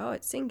say, oh,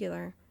 it's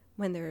singular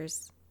when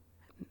there's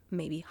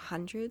maybe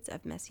hundreds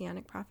of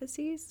messianic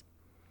prophecies,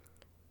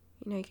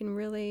 you can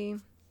really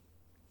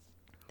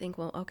think,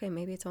 well, okay,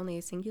 maybe it's only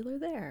a singular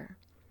there.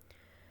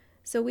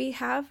 So we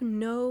have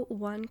no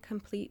one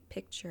complete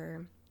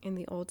picture in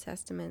the Old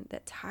Testament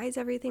that ties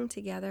everything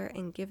together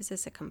and gives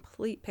us a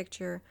complete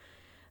picture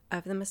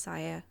of the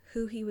Messiah,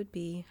 who he would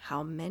be,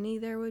 how many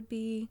there would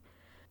be.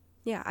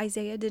 Yeah,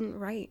 Isaiah didn't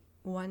write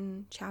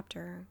one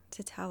chapter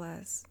to tell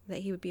us that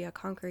he would be a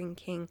conquering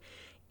king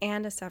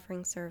and a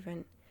suffering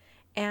servant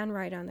and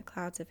ride on the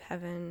clouds of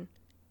heaven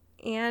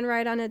and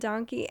ride on a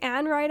donkey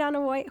and ride on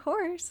a white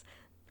horse.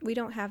 We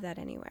don't have that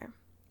anywhere.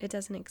 It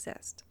doesn't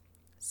exist.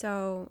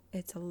 So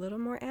it's a little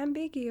more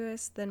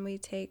ambiguous than we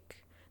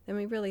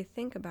really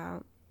think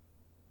about.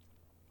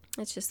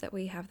 It's just that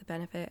we have the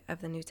benefit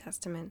of the New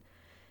Testament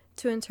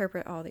to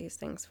interpret all these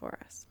things for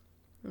us.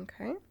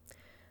 Okay? All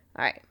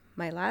right,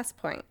 my last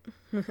point.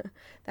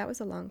 That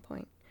was a long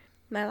point.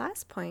 My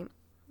last point,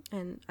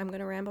 and I'm going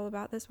to ramble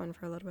about this one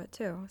for a little bit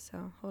too,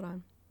 so hold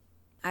on.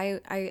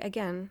 I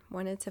again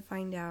wanted to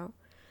find out,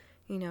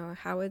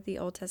 how would the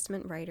Old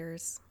Testament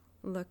writers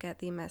look at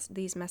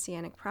these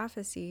messianic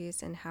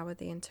prophecies and how would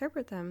they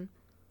interpret them?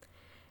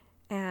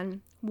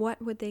 And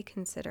what would they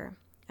consider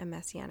a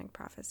messianic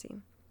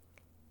prophecy?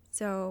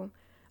 So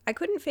I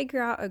couldn't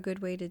figure out a good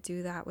way to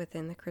do that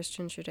within the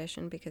Christian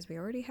tradition because we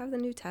already have the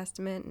New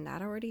Testament and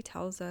that already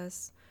tells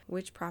us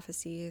which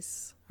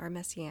prophecies are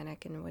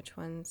messianic and which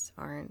ones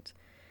aren't.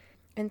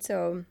 And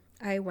so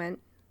I went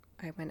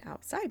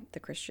outside the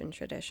Christian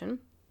tradition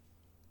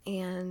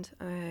and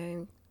I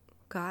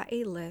got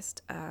a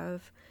list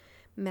of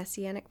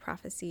messianic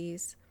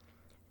prophecies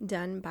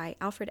done by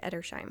Alfred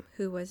Edersheim,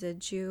 who was a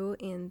Jew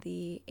in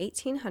the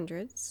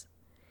 1800s.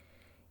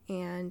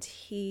 And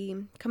he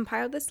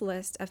compiled this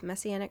list of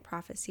messianic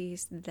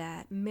prophecies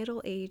that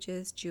Middle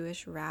Ages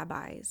Jewish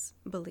rabbis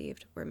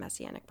believed were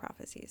messianic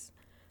prophecies.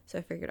 So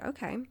I figured,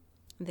 okay,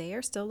 they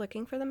are still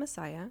looking for the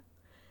Messiah.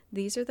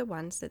 These are the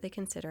ones that they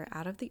consider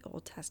out of the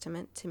Old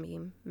Testament to be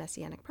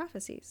messianic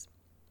prophecies.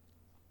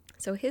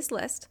 So his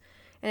list,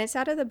 and it's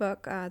out of the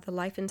book, The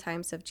Life and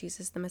Times of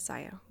Jesus the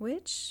Messiah,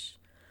 which,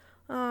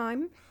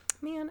 I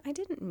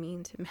didn't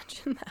mean to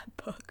mention that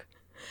book.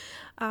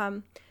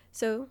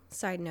 So,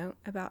 side note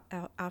about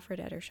Alfred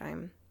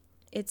Edersheim.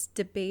 It's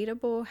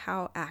debatable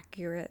how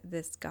accurate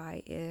this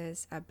guy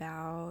is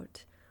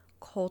about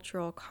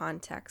cultural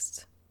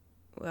context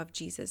of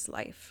Jesus'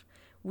 life.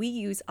 We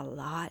use a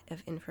lot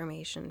of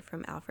information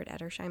from Alfred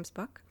Edersheim's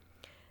book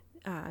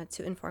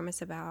to inform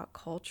us about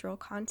cultural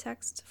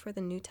context for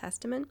the New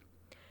Testament,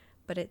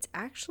 but it's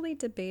actually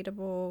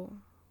debatable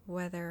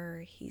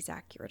whether he's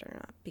accurate or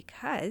not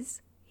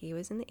because he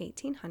was in the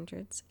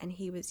 1800s and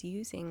he was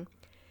using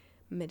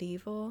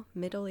medieval,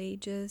 Middle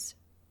Ages,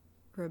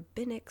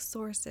 rabbinic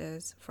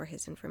sources for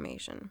his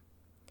information.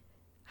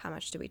 How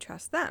much do we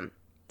trust them?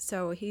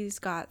 So he's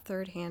got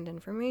third-hand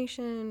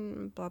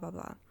information, blah, blah,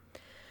 blah.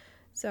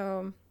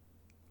 So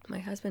my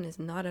husband is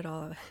not at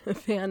all a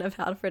fan of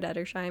Alfred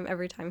Edersheim.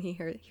 Every time he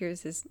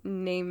hears his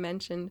name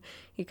mentioned,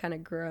 he kind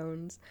of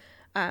groans.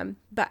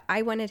 But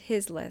I wanted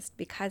his list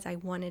because I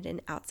wanted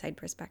an outside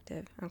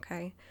perspective,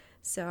 okay?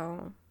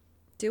 So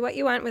do what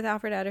you want with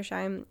Alfred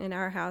Edersheim. In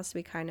our house,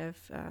 we kind of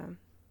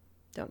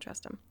don't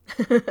trust him,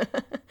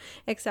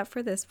 except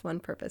for this one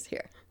purpose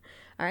here.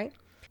 All right.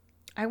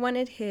 I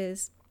wanted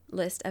his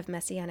list of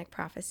messianic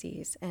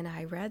prophecies, and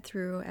I read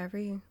through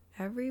every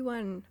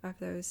one of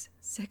those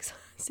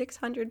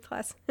 600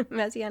 plus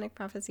messianic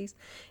prophecies.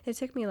 It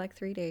took me like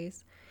 3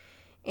 days,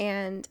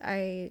 and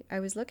I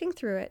was looking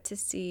through it to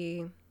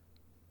see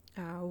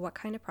what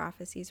kind of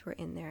prophecies were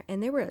in there,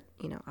 and there were,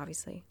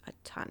 obviously a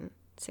ton,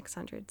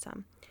 600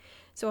 some.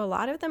 So a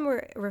lot of them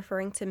were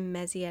referring to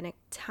messianic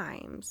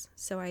times.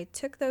 So I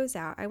took those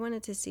out. I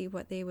wanted to see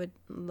what they would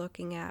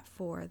looking at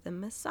for the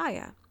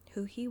Messiah,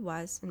 who he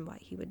was and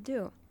what he would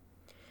do.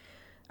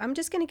 I'm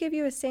just going to give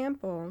you a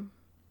sample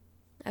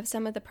of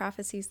some of the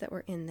prophecies that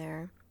were in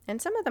there.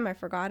 And some of them I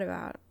forgot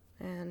about.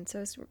 And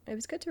so it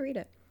was good to read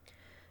it.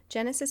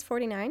 Genesis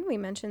 49, we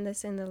mentioned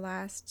this in the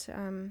last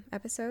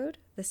episode.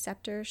 The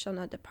scepter shall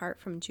not depart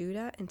from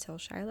Judah until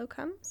Shiloh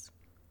comes.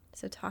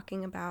 So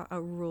talking about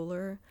a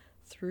ruler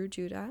through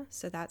Judah.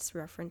 So that's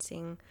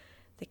referencing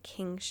the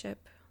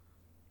kingship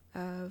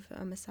of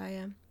a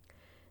Messiah.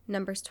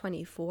 Numbers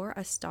 24,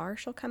 a star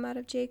shall come out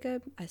of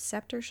Jacob, a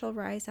scepter shall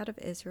rise out of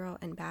Israel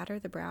and batter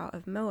the brow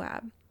of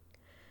Moab.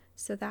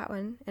 So that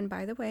one, and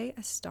by the way,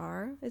 a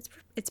star,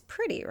 it's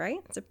pretty, right?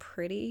 It's a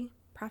pretty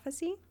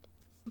prophecy.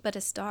 But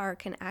a star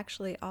can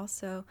actually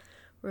also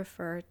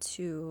refer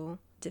to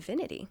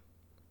divinity.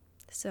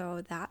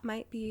 So that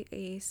might be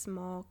a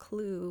small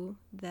clue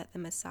that the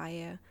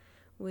Messiah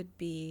would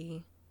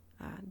be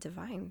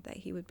divine, that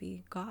he would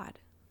be God,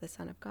 the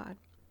Son of God.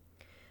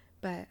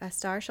 But a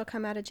star shall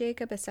come out of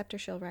Jacob, a scepter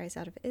shall rise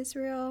out of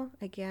Israel.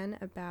 Again,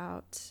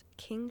 about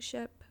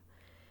kingship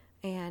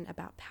and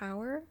about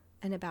power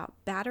and about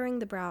battering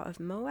the brow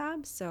of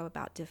Moab, so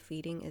about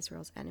defeating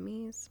Israel's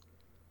enemies.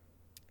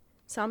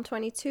 Psalm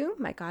 22,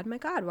 my God,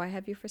 why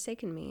have you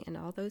forsaken me? And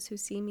all those who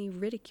see me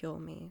ridicule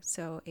me.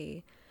 So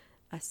a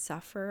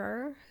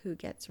sufferer who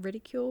gets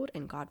ridiculed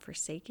and God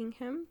forsaking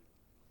him.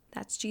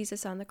 That's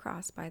Jesus on the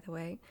cross, by the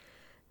way,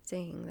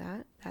 saying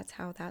that. That's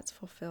how that's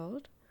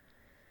fulfilled.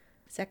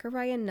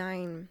 Zechariah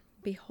 9,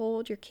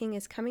 behold, your king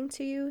is coming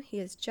to you. He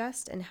is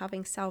just and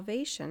having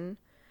salvation,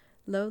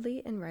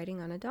 lowly and riding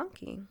on a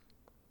donkey.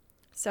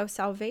 So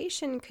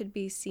salvation could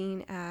be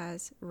seen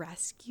as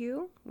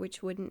rescue,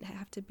 which wouldn't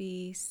have to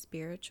be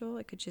spiritual.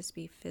 It could just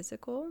be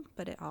physical,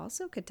 but it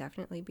also could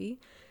definitely be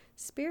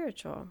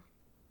spiritual.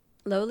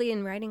 Lowly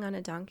and riding on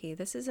a donkey.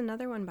 This is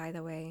another one, by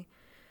the way,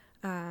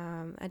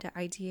 an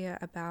idea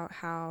about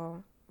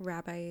how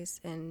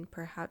rabbis and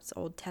perhaps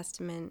Old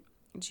Testament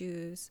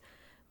Jews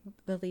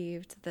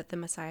believed that the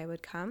Messiah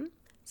would come.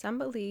 Some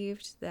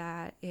believed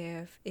that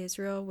if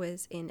Israel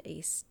was in a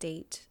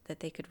state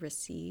that they could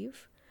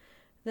receive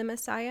the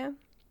Messiah,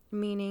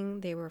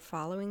 meaning they were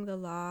following the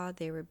law,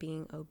 they were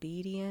being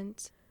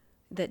obedient,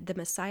 that the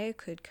Messiah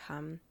could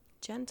come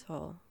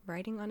gentle,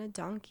 riding on a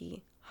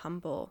donkey,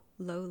 humble,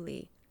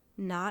 lowly,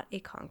 not a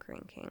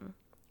conquering king,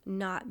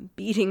 not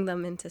beating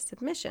them into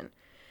submission.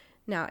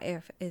 Now,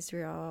 if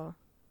Israel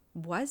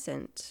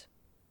wasn't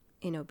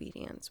in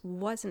obedience,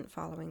 wasn't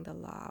following the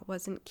law,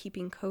 wasn't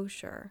keeping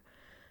kosher,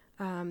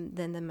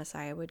 then the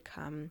Messiah would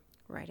come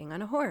riding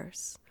on a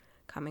horse,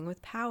 coming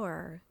with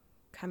power,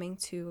 coming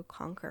to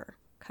conquer,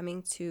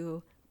 coming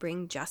to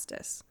bring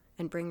justice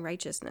and bring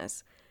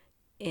righteousness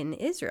in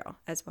Israel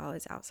as well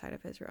as outside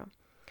of Israel.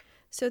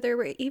 So there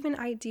were even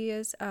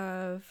ideas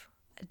of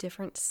a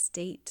different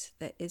state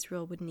that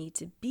Israel would need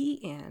to be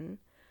in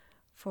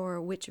for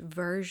which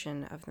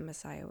version of the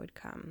Messiah would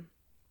come.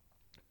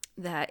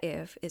 That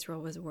if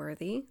Israel was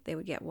worthy, they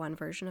would get one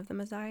version of the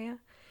Messiah.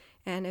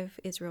 And if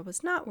Israel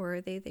was not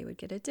worthy, they would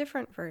get a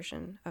different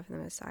version of the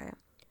Messiah.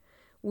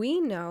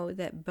 We know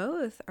that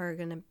both are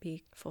going to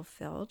be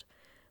fulfilled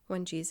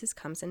when Jesus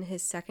comes in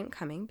his second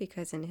coming,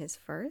 because in his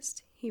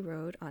first, he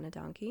rode on a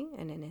donkey,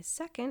 and in his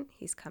second,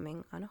 he's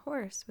coming on a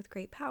horse with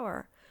great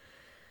power.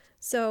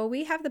 So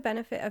we have the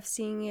benefit of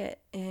seeing it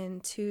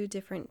in two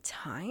different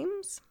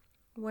times,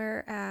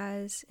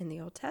 whereas in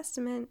the Old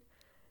Testament,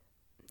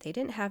 they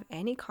didn't have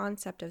any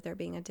concept of there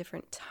being a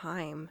different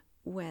time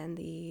when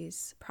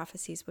these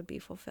prophecies would be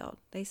fulfilled.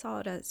 They saw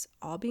it as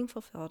all being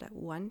fulfilled at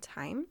one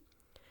time.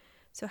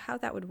 So how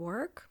that would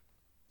work,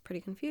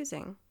 pretty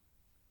confusing.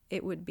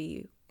 It would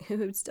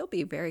still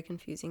be very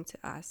confusing to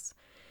us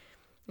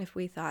if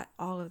we thought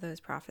all of those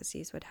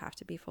prophecies would have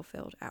to be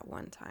fulfilled at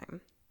one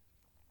time.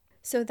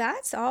 So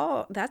that's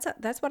all.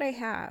 That's what I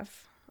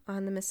have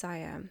on the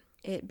Messiah.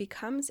 It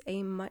becomes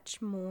a much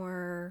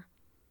more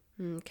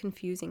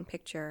confusing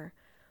picture,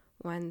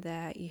 one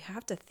that you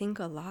have to think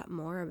a lot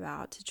more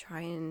about to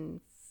try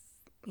and,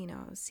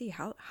 see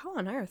how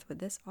on earth would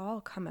this all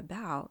come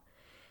about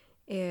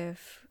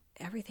if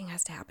everything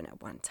has to happen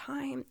at one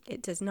time.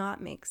 It does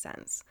not make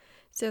sense.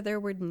 So there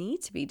would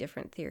need to be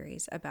different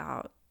theories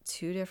about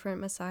 2 different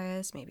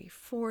messiahs, maybe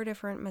 4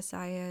 different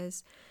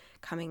messiahs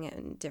coming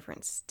in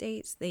different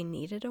states. They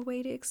needed a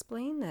way to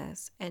explain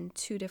this, and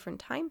 2 different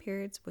time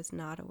periods was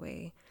not a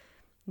way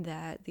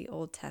that the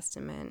Old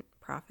Testament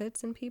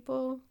prophets and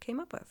people came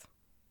up with.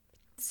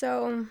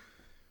 So,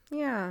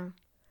 yeah,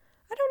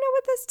 I don't know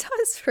what this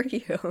does for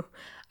you.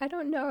 I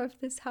don't know if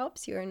this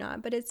helps you or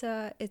not, but it's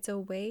a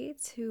way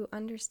to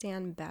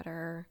understand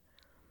better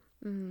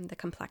the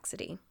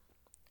complexity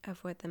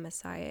of what the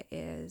Messiah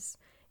is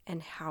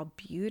and how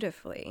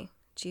beautifully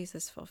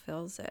Jesus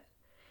fulfills it,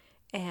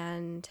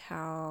 and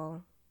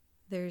how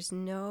there's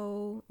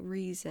no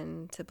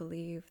reason to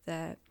believe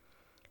that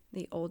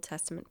the Old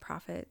Testament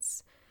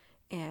prophets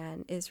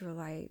and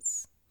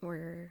Israelites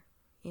were,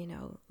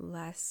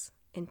 less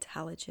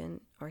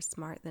intelligent or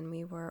smart than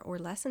we were, or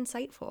less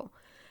insightful.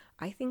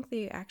 I think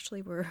they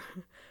actually were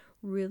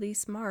really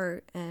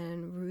smart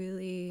and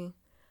really,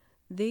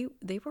 they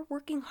were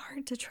working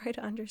hard to try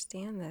to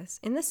understand this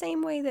in the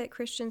same way that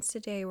Christians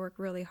today work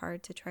really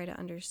hard to try to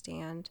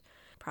understand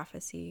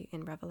prophecy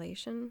in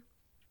Revelation.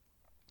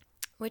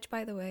 Which,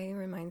 by the way,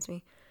 reminds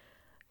me,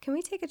 can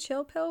we take a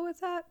chill pill with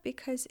that?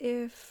 Because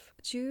if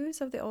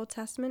Jews of the Old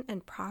Testament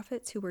and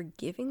prophets who were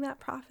giving that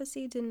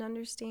prophecy didn't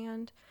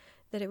understand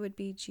that it would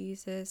be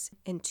Jesus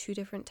in 2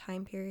 different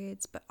time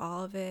periods, but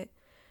all of it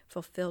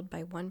fulfilled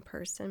by one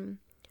person,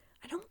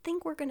 I don't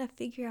think we're going to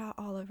figure out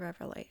all of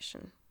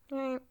Revelation,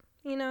 right?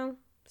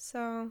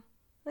 So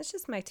that's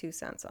just my 2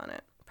 cents on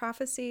it.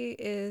 Prophecy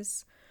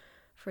is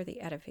for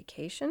the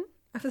edification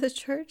of the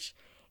church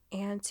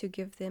and to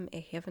give them a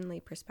heavenly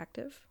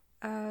perspective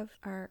of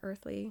our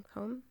earthly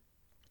home,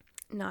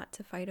 not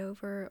to fight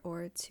over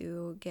or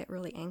to get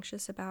really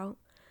anxious about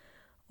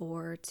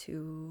or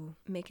to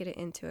make it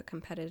into a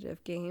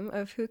competitive game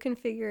of who can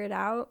figure it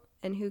out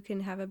and who can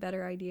have a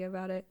better idea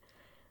about it.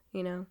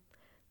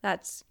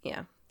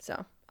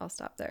 So I'll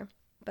stop there.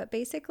 But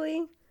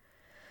basically,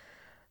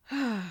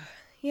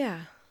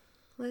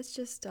 let's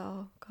just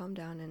all calm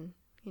down and,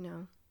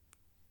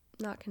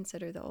 not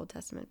consider the Old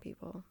Testament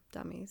people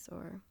dummies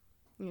or,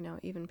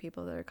 even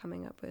people that are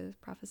coming up with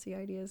prophecy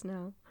ideas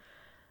now.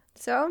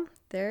 So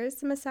there's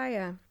the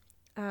Messiah.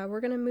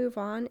 We're going to move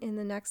on in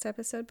the next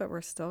episode, but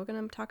we're still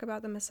going to talk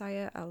about the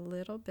Messiah a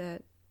little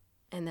bit,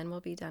 and then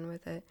we'll be done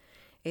with it.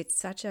 It's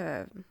such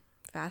a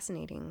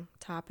fascinating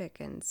topic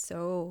and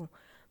so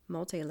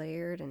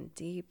multi-layered and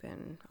deep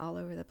and all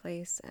over the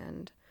place,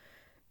 and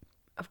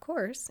of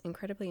course,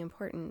 incredibly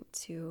important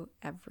to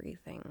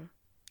everything.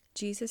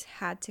 Jesus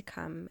had to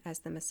come as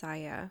the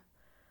Messiah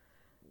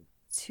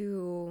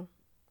to...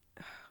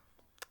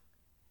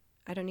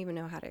 I don't even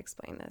know how to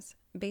explain this.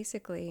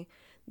 Basically,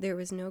 there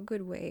was no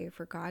good way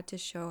for God to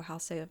show how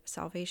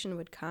salvation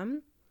would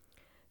come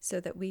so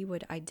that we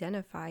would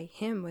identify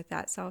him with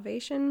that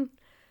salvation,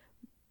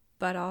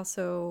 but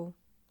also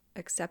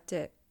accept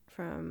it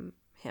from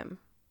him.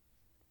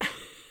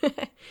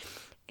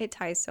 It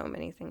ties so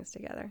many things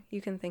together. You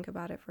can think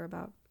about it for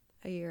about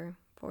a year,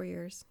 4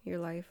 years, your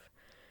life,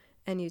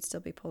 and you'd still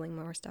be pulling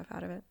more stuff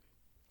out of it.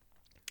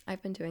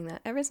 I've been doing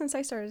that ever since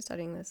I started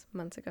studying this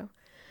months ago.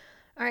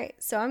 All right,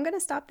 so I'm going to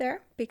stop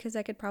there because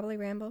I could probably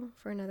ramble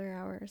for another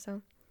hour or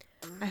so.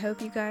 I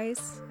hope you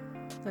guys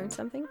learned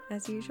something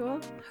as usual.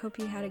 Hope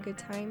you had a good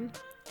time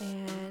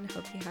and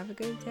hope you have a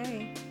good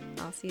day.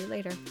 I'll see you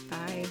later.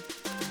 Bye.